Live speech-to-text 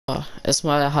Ja,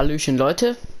 erstmal Hallöchen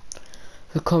Leute,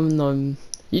 willkommen in einem neuen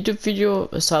YouTube-Video.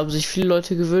 Es haben sich viele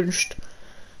Leute gewünscht,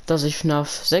 dass ich FNAF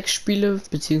 6 spiele,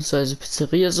 beziehungsweise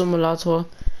Pizzeria Simulator,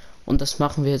 und das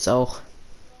machen wir jetzt auch.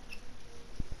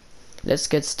 Let's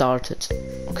get started.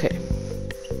 Okay.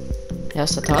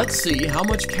 Erster Tag. Let's see how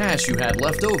much cash you had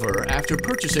left over after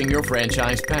purchasing your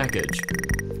franchise package.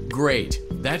 Great,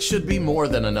 that should be more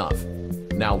than enough.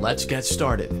 Now let's get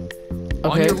started.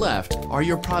 On your left are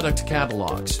your product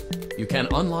catalogs. You can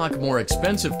unlock more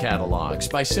expensive catalogs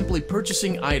by simply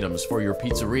purchasing items for your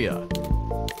pizzeria.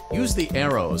 Use the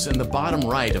arrows in the bottom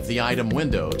right of the item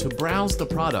window to browse the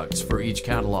products for each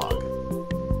catalog.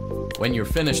 When you're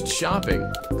finished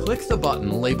shopping, click the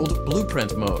button labeled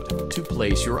Blueprint Mode to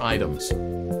place your items.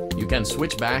 You can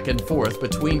switch back and forth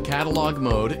between Catalog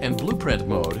Mode and Blueprint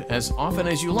Mode as often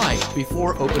as you like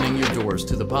before opening your doors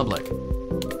to the public.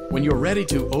 When you're ready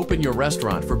to open your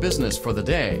restaurant for business for the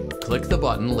day, click the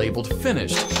button labeled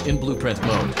Finished in Blueprint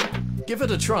Mode. Give it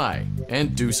a try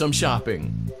and do some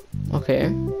shopping. Okay.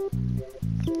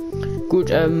 Gut,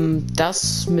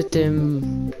 das mit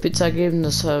dem Pizza geben,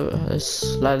 das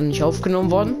ist leider nicht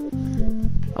aufgenommen worden.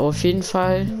 Aber auf jeden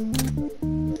Fall,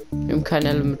 wir haben kein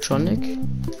Animatronic.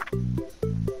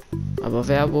 Aber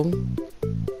Werbung.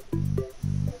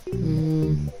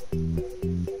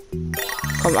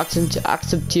 Komm,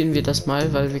 akzeptieren wir das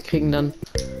mal, weil wir kriegen dann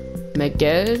mehr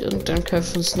Geld und dann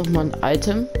kaufen wir uns nochmal ein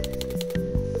Item.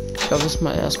 Ich glaube, es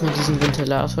mal erstmal diesen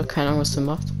Ventilator, keine Ahnung, was der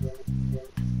macht.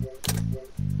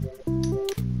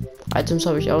 Items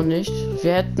habe ich auch nicht.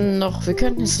 Wir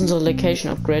könnten jetzt unsere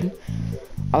Location upgraden,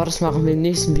 aber das machen wir im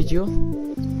nächsten Video.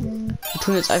 Wir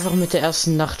tun jetzt einfach mit der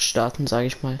ersten Nacht starten, sage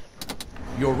ich mal.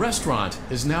 Your restaurant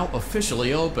is now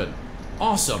officially open.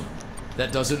 Awesome!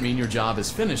 That doesn't mean your job is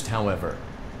finished, however.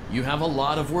 You have a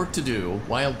lot of work to do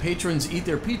while patrons eat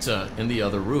their pizza in the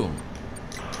other room.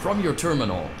 From your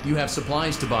terminal, you have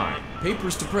supplies to buy,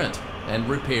 papers to print, and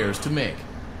repairs to make.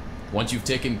 Once you've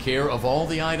taken care of all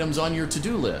the items on your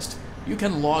to-do list, you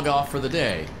can log off for the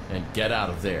day and get out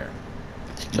of there.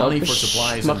 Money for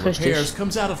supplies and repairs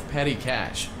comes out of petty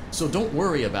cash, so don't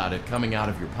worry about it coming out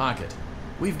of your pocket.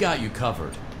 We've got you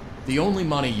covered. The only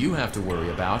money you have to worry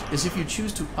about is if you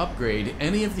choose to upgrade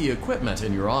any of the equipment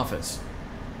in your office.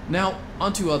 Now,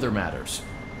 onto other matters.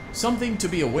 Something to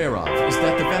be aware of is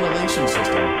that the ventilation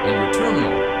system and your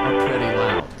terminal are pretty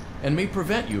loud and may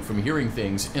prevent you from hearing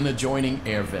things in adjoining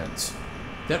air vents.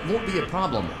 That won't be a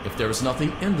problem if there is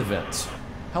nothing in the vents.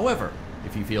 However,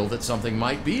 if you feel that something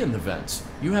might be in the vents,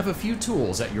 you have a few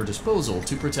tools at your disposal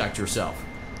to protect yourself.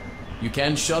 You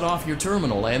can shut off your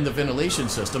terminal and the ventilation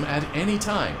system at any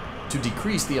time to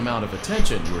decrease the amount of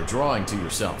attention you are drawing to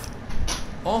yourself.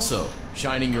 Also,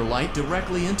 shining your light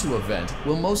directly into a vent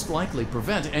will most likely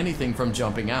prevent anything from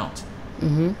jumping out.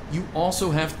 You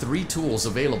also have 3 tools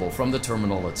available from the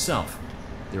terminal itself.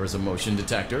 There is a motion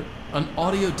detector, an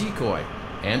audio decoy,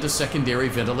 and a secondary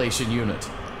ventilation unit.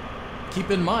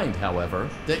 Keep in mind, however,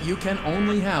 that you can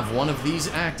only have one of these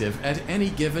active at any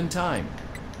given time.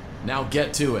 Now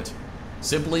get to it.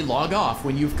 Simply log off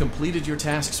when you've completed your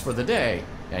tasks for the day,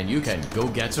 and you can go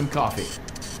get some coffee.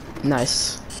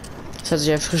 Nice. Das hört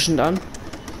sich erfrischend an.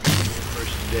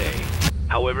 First day.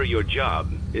 However, your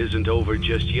job isn't over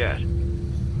just yet.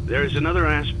 There is another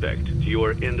aspect to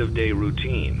your end-of-day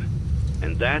routine,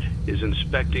 and that is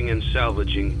inspecting and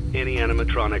salvaging any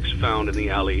animatronics found in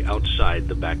the alley outside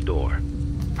the back door.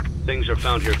 Things are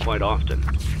found here quite often,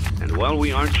 and while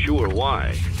we aren't sure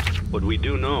why, what we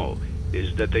do know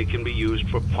is that they can be used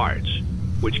for parts,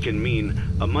 which can mean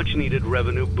a much-needed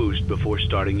revenue boost before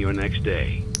starting your next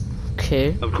day.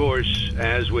 Okay. Of course,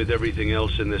 as with everything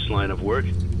else in this line of work,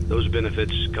 those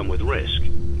benefits come with risk.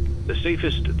 The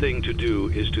safest thing to do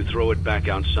is to throw it back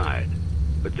outside,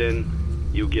 but then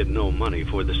you get no money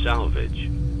for the salvage.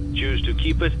 Choose to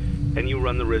keep it, and you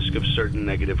run the risk of certain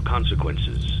negative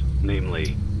consequences,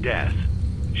 namely death,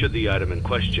 should the item in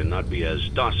question not be as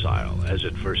docile as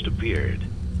it first appeared.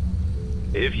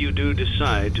 If you do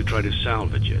decide to try to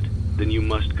salvage it, then you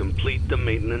must complete the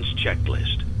maintenance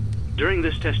checklist. During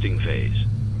this testing phase,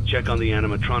 check on the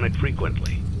animatronic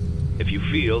frequently. If you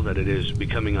feel that it is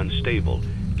becoming unstable,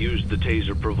 use the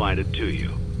taser provided to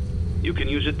you. You can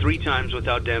use it 3 times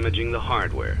without damaging the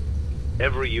hardware.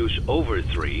 Every use over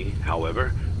 3,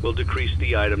 however, will decrease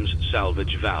the item's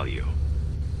salvage value.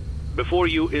 Before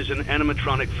you is an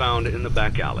animatronic found in the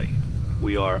back alley.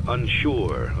 We are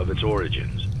unsure of its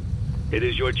origins. It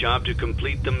is your job to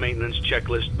complete the maintenance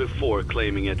checklist before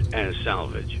claiming it as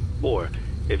salvage. Or,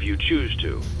 if you choose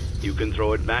to, you can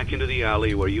throw it back into the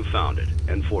alley where you found it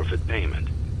and forfeit payment.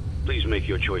 Please make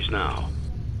your choice now.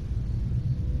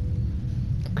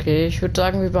 Okay, ich würde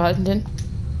sagen, wir behalten den.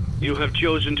 You have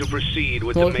chosen to proceed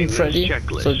with the Norton maintenance Freddy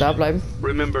checklist. soll da bleiben.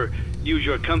 Remember, use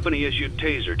your company as your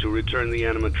taser to return the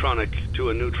animatronic to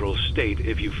a neutral state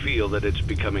if you feel that it's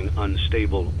becoming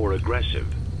unstable or aggressive.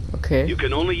 Okay. You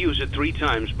can only use it 3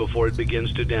 times before it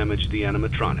begins to damage the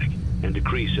animatronic and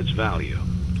decrease its value.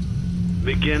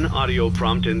 Begin audio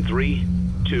prompt in 3,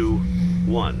 2,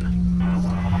 1.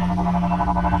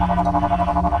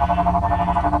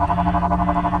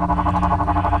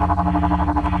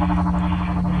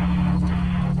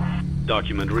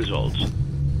 Document results.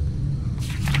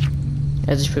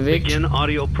 Er hat sich bewegt. Begin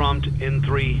audio prompt in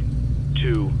 3,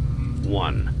 2,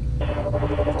 1.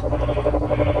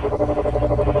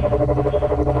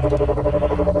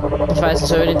 Ich weiß,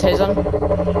 soll wir den tasern?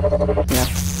 Ja.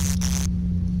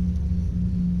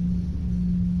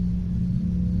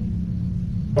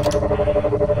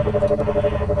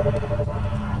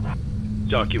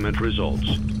 Document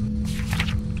results.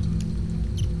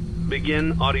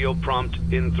 Begin audio prompt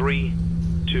in 3,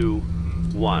 2,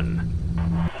 1.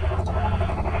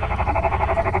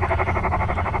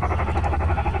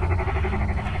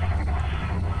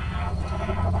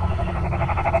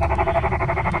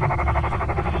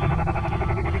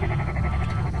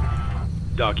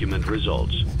 Document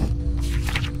results.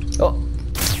 Oh.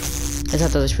 Jetzt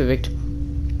hat er sich bewegt.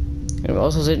 Wir haben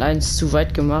aus Versehen eins zu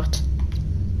weit gemacht.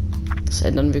 Das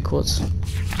ändern wir kurz.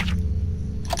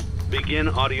 Begin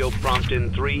audio prompt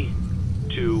in 3,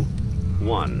 2,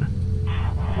 1.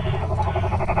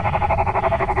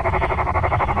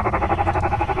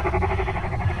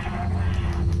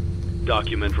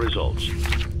 Document results.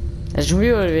 Er ist schon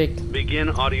wieder bewegt. Begin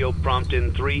audio prompt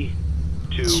in 3,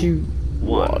 2, 2,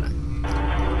 1.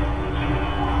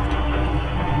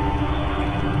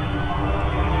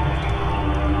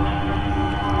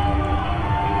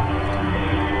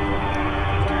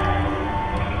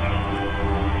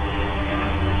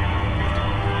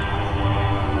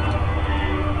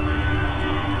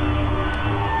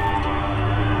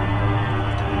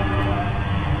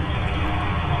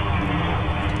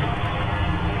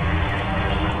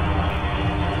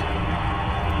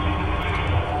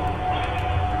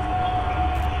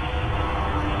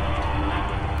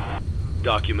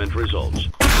 Document results.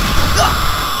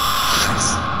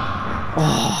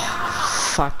 Oh,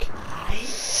 fuck.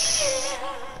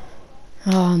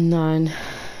 Oh nein.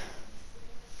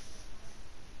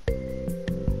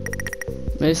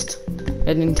 Mist. Wir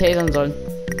hätten ihn tasern sollen.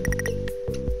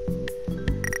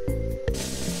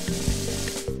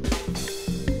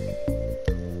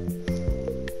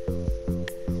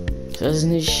 Ich weiß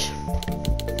nicht.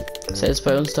 Ist er jetzt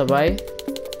bei uns dabei?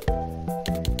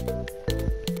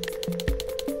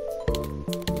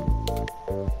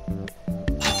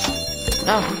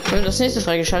 Ah, wir haben das nächste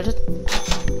freigeschaltet.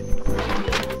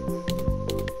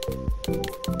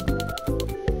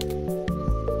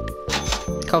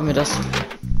 Kaufen wir das.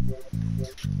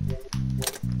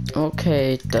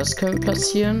 Okay, das können wir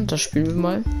platzieren. Das spielen wir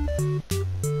mal.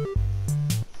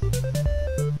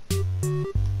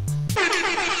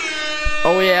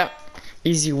 Oh yeah.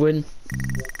 Easy win.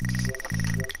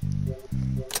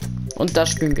 Und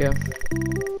das spielen wir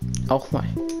auch mal.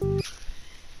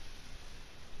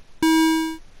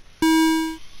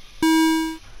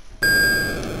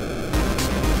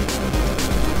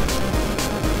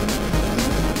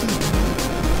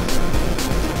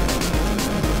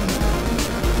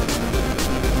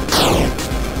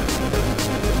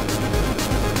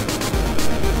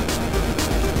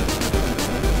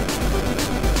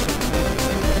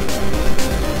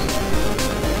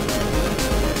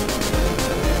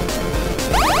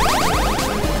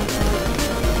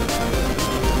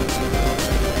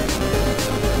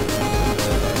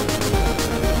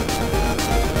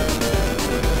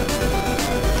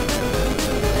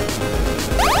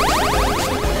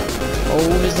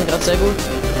 Oh, wir sind gerade sehr gut.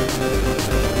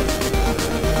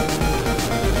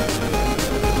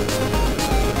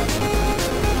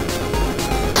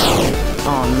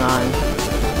 Oh nein.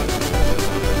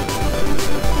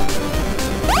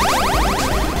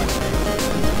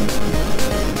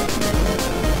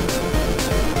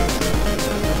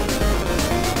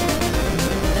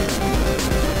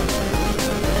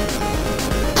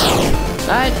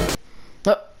 Nein.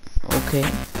 Oh, okay.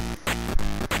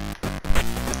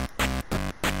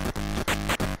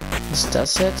 Was ist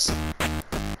das jetzt?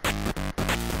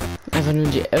 Einfach nur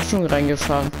in die Öffnung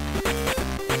reingefahren.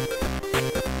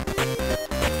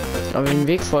 Aber den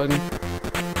Weg folgen.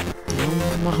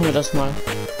 Ja, machen wir das mal.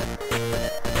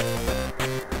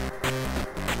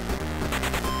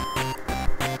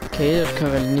 Okay, das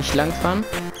können wir nicht lang fahren.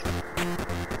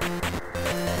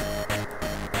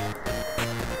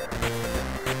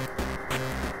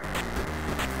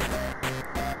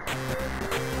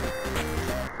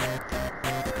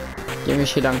 Gehen wir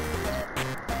hier lang.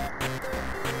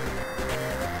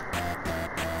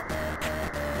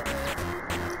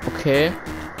 Okay.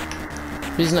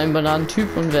 Wir sind ein Bananentyp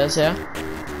und wer ist er?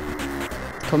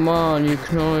 Come on, you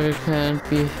know you can't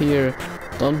be here.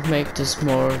 Don't make this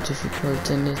more difficult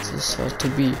than it is to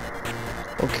be.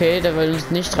 Okay, der will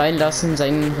uns nicht reinlassen in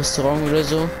sein Restaurant oder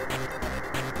so.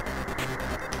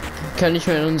 Kann ich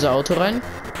mehr in unser Auto rein?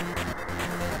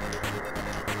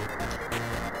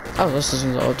 Ah, das ist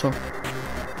unser Auto.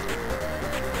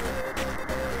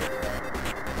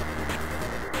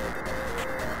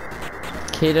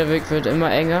 Okay, der Weg wird immer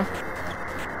enger.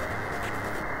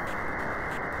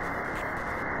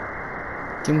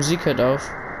 Die Musik hört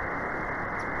auf.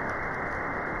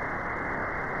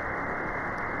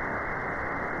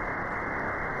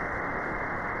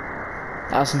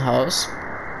 Da ist ein Haus.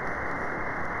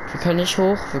 Wir können nicht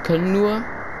hoch, wir können nur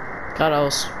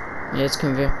geradeaus. Jetzt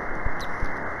können wir.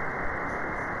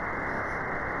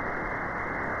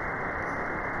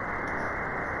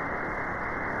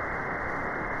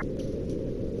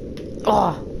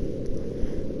 Oh!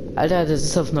 Alter, das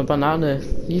ist auf einer Banane.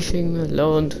 Leaving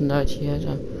alone tonight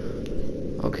here.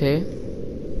 Okay.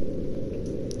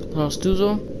 Was machst du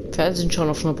so? Fernsehen schauen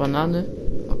auf einer Banane?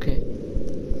 Okay.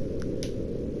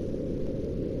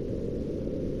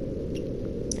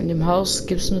 In dem Haus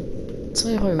gibt es nur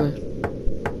 2 Räume.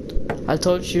 I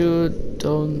told you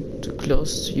don't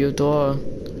close your door.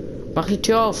 Mach die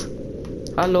Tür auf.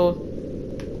 Hallo.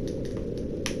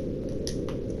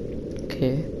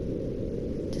 Okay.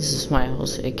 This is my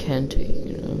house. I can't.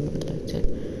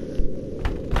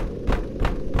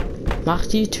 Mach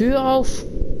die Tür auf.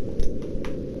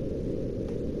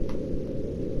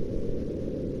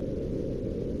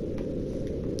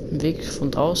 Ein Weg von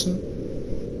draußen.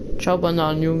 Ciao,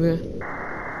 Bananenjunge.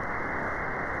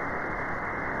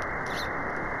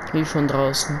 Wie von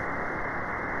draußen.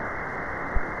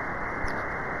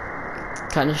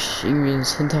 Kann ich irgendwie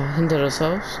ins hinter das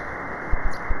Haus?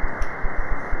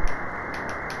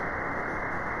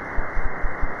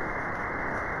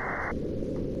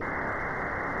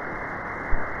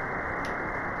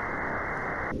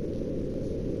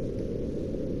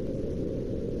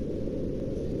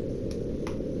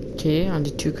 Okay, an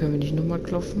die Tür können wir nicht nochmal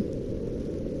klopfen.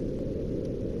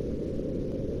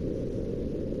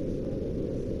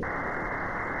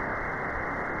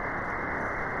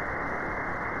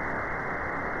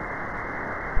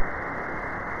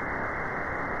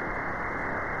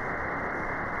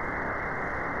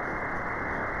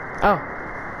 Ah.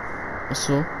 Ach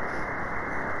so.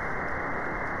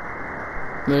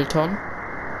 Mülltonnen.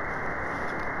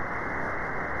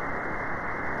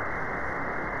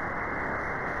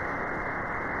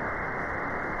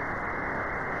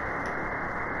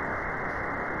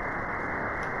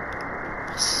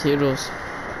 Was ist hier los?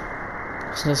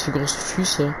 Was sind das für große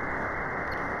Füße?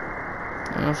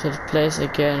 After the place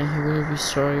again, he will be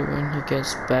sorry when he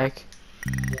gets back.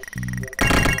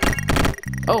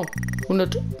 Oh,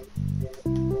 100.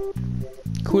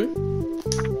 Cool.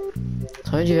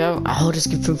 Soll die Werbung? Oh, das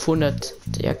gibt 500.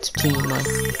 Die akzeptieren wir mal.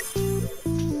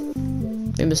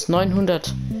 Wir haben bis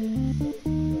 900.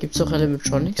 Gibt's auch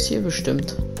Animatronics hier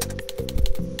bestimmt?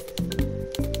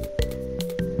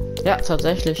 Ja,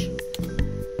 tatsächlich.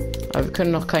 Aber wir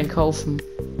können noch keinen kaufen.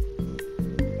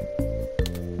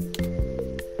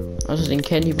 Also den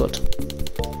Candybot.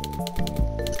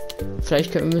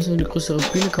 Vielleicht müssen wir eine größere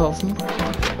Bühne kaufen.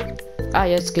 Ah,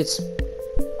 jetzt geht's.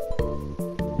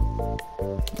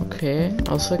 Okay,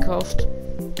 ausverkauft.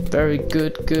 Very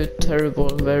good, good, terrible,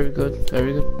 very good,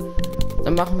 very good.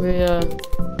 Dann machen wir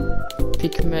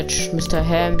Pick Match, Mr.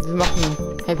 Ham. Wir machen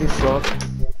Happy Frog.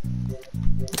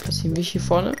 Platzieren wir hier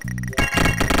vorne.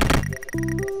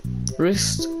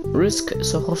 Risk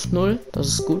ist auch auf 0. Das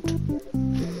ist gut.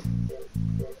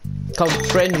 Komm,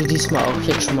 brainen wir diesmal auch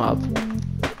jetzt schon mal ab.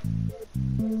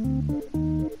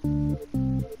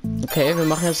 Okay, wir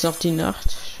machen jetzt noch die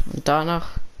Nacht. Und danach...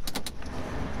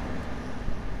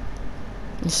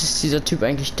 Ist dieser Typ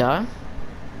eigentlich da?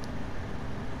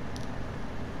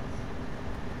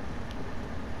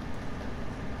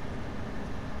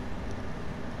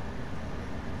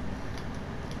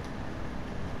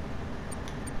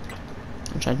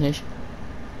 Anscheinend nicht.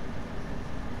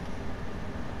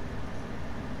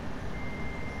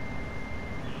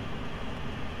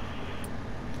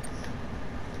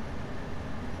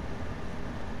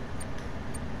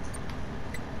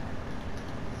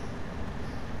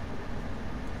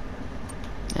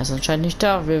 Er ist anscheinend nicht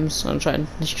da. Wir haben es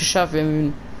anscheinend nicht geschafft. Wir haben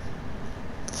ihn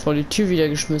vor die Tür wieder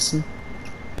geschmissen.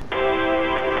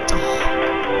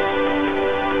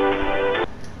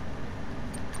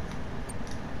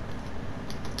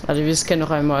 Also wir scannen noch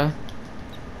einmal.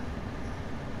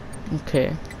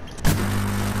 Okay.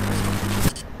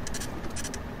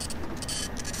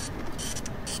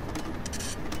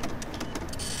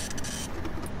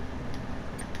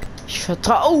 Ich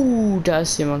vertraue. Oh, da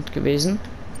ist jemand gewesen.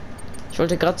 Ich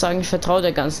wollte gerade sagen, ich vertraue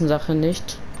der ganzen Sache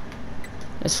nicht.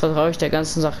 Jetzt vertraue ich der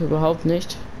ganzen Sache überhaupt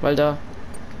nicht, weil da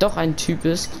doch ein Typ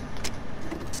ist.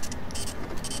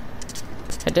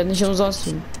 Hätte er nicht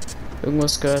umsonst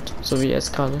irgendwas gehört, so wie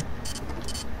jetzt gerade.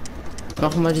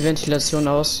 Machen wir mal die Ventilation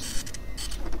aus.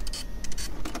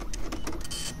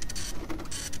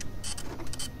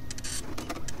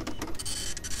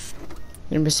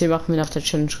 Den PC machen wir nach der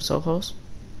Challenge auch aus.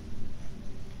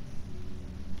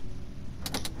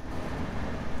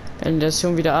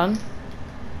 Ventilation wieder an.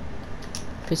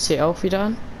 PC auch wieder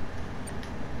an.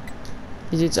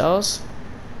 Wie sieht's aus?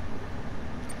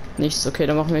 Nichts. Okay,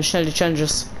 dann machen wir schnell die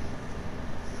Challenges.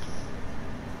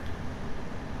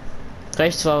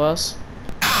 Rechts war was.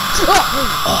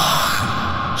 Oh,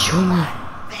 Junge. Junge.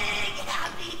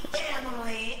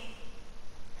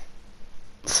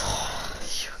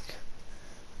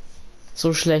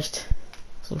 So schlecht.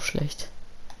 So schlecht.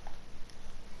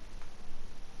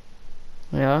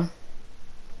 Ja.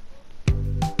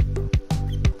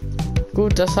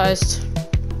 Gut, das heißt,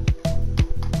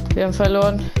 wir haben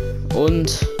verloren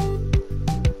und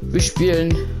wir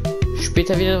spielen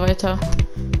später wieder weiter.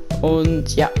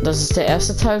 Und ja, das ist der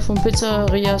erste Teil vom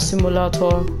Pizzeria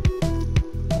Simulator.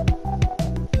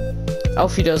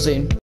 Auf Wiedersehen.